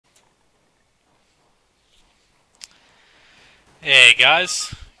Hey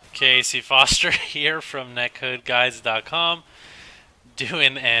guys, Casey Foster here from NetcodeGuides.com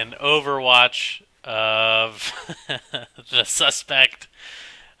doing an Overwatch of the suspect.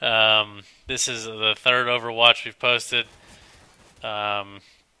 This is the third Overwatch we've posted. The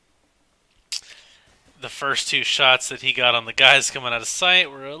first two shots that he got on the guys coming out of sight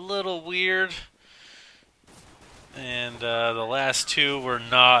were a little weird, and the last two were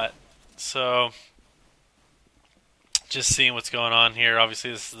not. So, just seeing what's going on here.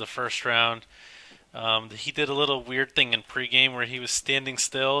 Obviously, this is the first round. He did a little weird thing in pregame where he was standing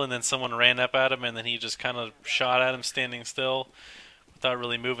still, and then someone ran up at him, and then he just kind of shot at him standing still without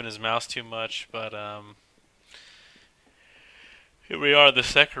really moving his mouse too much. But here we are, the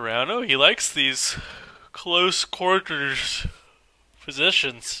second round. Oh, he likes these close quarters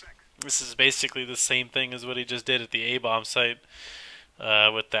positions. This is basically the same thing as what he just did at the A-bomb site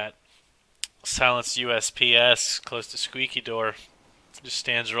with that silenced USPS close to squeaky door. Just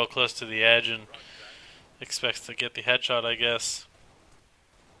stands real close to the edge and expects to get the headshot, I guess.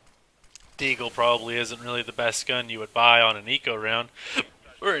 Deagle probably isn't really the best gun you would buy on an eco round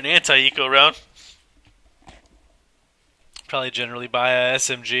or an anti-eco round. Probably generally buy a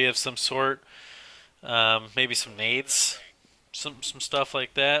SMG of some sort. Maybe some nades, some stuff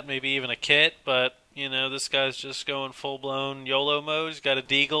like that. Maybe even a kit. But you know, this guy's just going full-blown YOLO mode. He's got a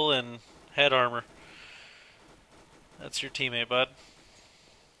Deagle and head armor. That's your teammate, bud.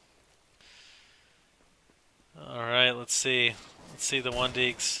 Alright, let's see. Let's see the one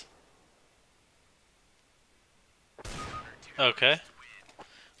deeks. Okay.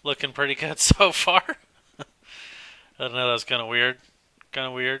 Looking pretty good so far. I don't know, that was kind of weird. Kind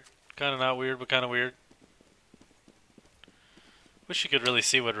of weird. Kind of not weird, but kind of weird. Wish you could really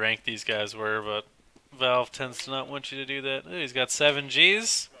see what rank these guys were, but Valve tends to not want you to do that. Ooh, he's got 7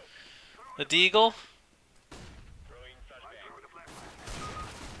 Gs. The Deagle.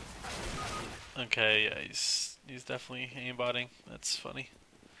 Okay, yeah, he's definitely aimbotting. That's funny.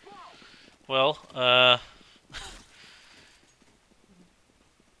 Well,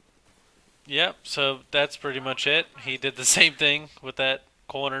 yep, so that's pretty much it. He did the same thing with that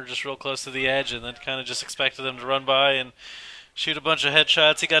corner just real close to the edge and then kind of just expected them to run by and shoot a bunch of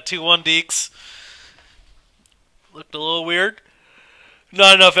headshots. He got 2 1-deeks. Looked a little weird.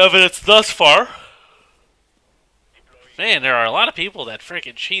 Not enough evidence thus far. Man, there are a lot of people that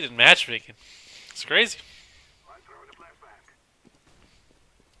freaking cheat in matchmaking. It's crazy.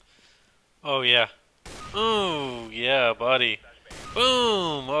 Oh, yeah. Ooh, yeah, buddy.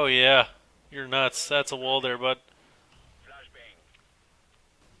 Boom! Oh, yeah. You're nuts. That's a wall there, bud.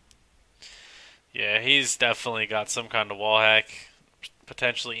 Yeah, he's definitely got some kind of wall hack.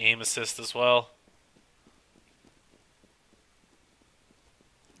 Potentially aim assist as well.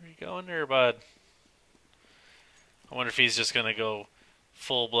 Where you going there, bud? I wonder if he's just going to go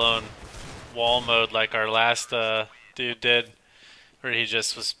full-blown wall mode like our last dude did. Where he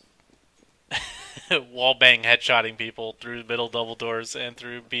just was wall bang headshotting people through middle double doors and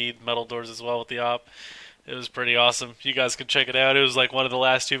through bead metal doors as well with the op. It was pretty awesome. You guys can check it out. It was like one of the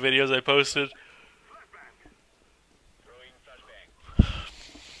last 2 videos I posted.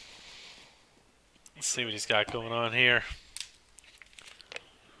 Let's see what he's got going on here.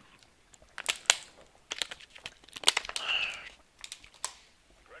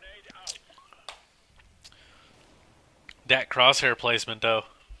 That crosshair placement, though.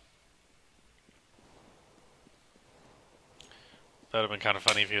 That would have been kind of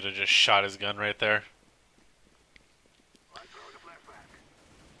funny if he would have just shot his gun right there.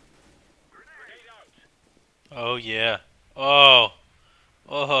 Oh, yeah. Oh.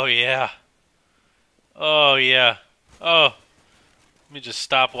 Oh, yeah. Oh, yeah. Oh. Let me just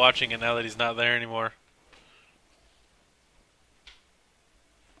stop watching it now that he's not there anymore.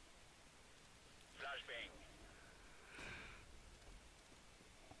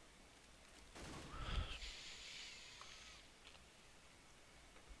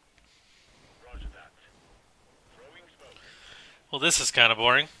 Well, this is kind of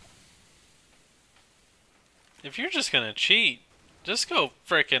boring. If you're just gonna cheat, just go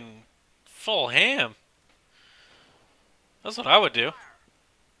frickin' full ham. That's what I would do.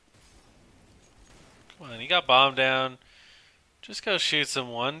 Come on, you got bomb down. Just go shoot some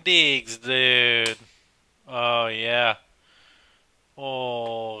 1-deeks, dude. Oh, yeah.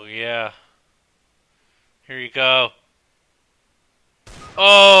 Oh, yeah. Here you go.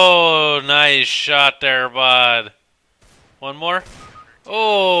 Oh, nice shot there, bud. One more.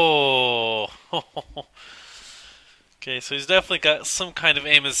 Oh. Okay, so he's definitely got some kind of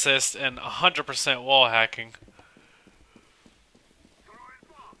aim assist and 100% wall hacking.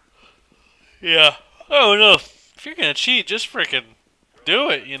 Yeah. Oh no. If you're gonna cheat, just frickin' do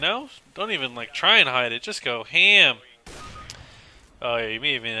it, you know? Don't even like try and hide it. Just go ham. Oh yeah, you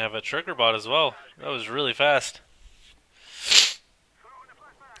may even have a trigger bot as well. That was really fast.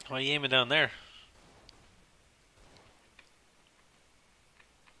 Why are you aiming down there?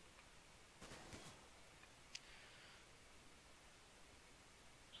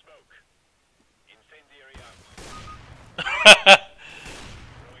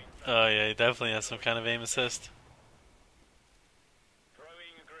 Oh yeah, he definitely has some kind of aim assist.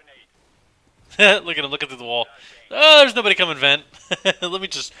 Look at him looking through the wall. Oh, there's nobody coming vent. let me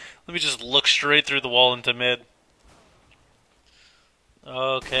just look straight through the wall into mid.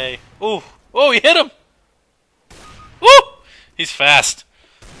 Okay. Ooh. Oh, he hit him. Woo! He's fast.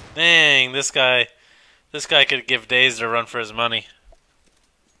 Dang, this guy could give days to run for his money.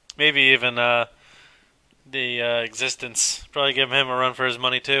 Maybe even the existence. Probably give him a run for his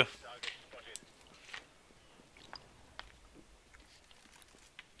money too.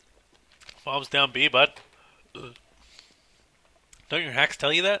 Bombs down B, bud. Don't your hacks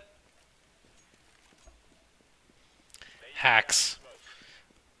tell you that? Hacks.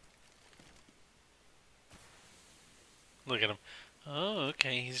 Look at him. Oh,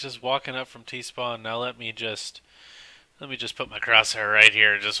 okay. He's just walking up from T-spawn. Now let me just put my crosshair right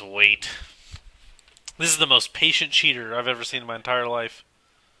here and just wait. This is the most patient cheater I've ever seen in my entire life.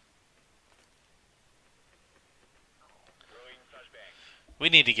 We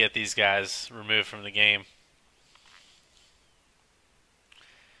need to get these guys removed from the game.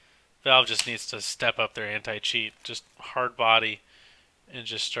 Valve just needs to step up their anti-cheat, just hard body, and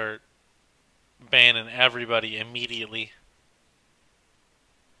just start banning everybody immediately.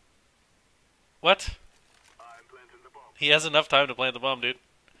 What? He has enough time to plant the bomb, dude.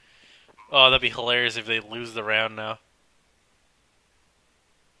 Oh, that'd be hilarious if they lose the round now.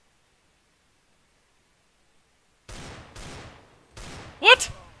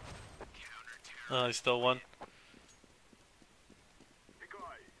 What? Oh, he still won.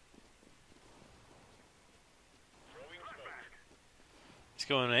 He's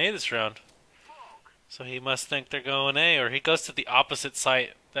going A this round. So he must think they're going A, or he goes to the opposite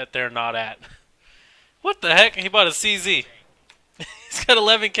site that they're not at. What the heck? He bought a CZ. He's got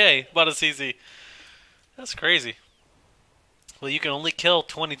 11k. Bought a CZ. That's crazy. Well, you can only kill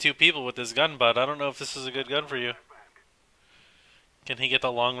 22 people with this gun, bud. I don't know if this is a good gun for you. Can he get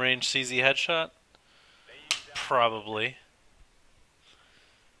the long-range CZ headshot? Probably.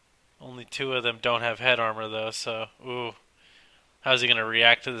 Only 2 of them don't have head armor, though, so... Ooh. How's he gonna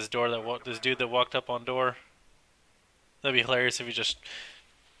react to this this dude that walked up on door? That'd be hilarious if he just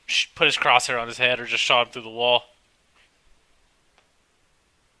put his crosshair on his head or just shot him through the wall.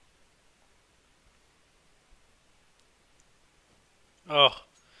 Oh,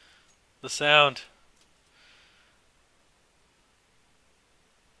 the sound.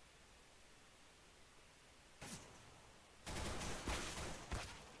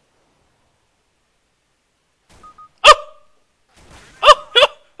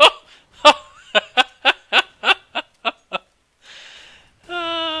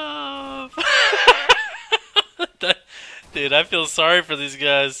 Dude, I feel sorry for these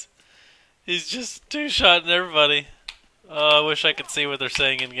guys. He's just two-shotting everybody. Oh, I wish I could see what they're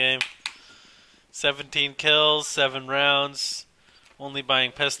saying in game. 17 kills, 7 rounds, only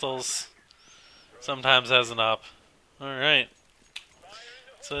buying pistols. Sometimes has an op. Alright.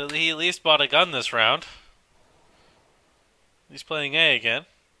 So he at least bought a gun this round. He's playing A again.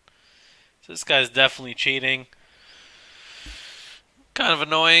 So this guy's definitely cheating. Kind of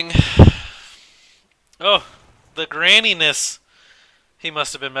annoying. Oh, the granniness. He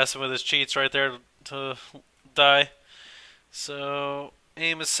must have been messing with his cheats right there to die. So,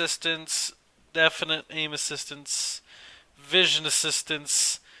 aim assistance, definite aim assistance, vision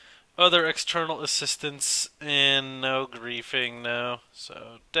assistance, other external assistance, and no griefing, no.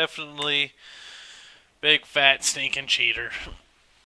 So, definitely big fat stinking cheater.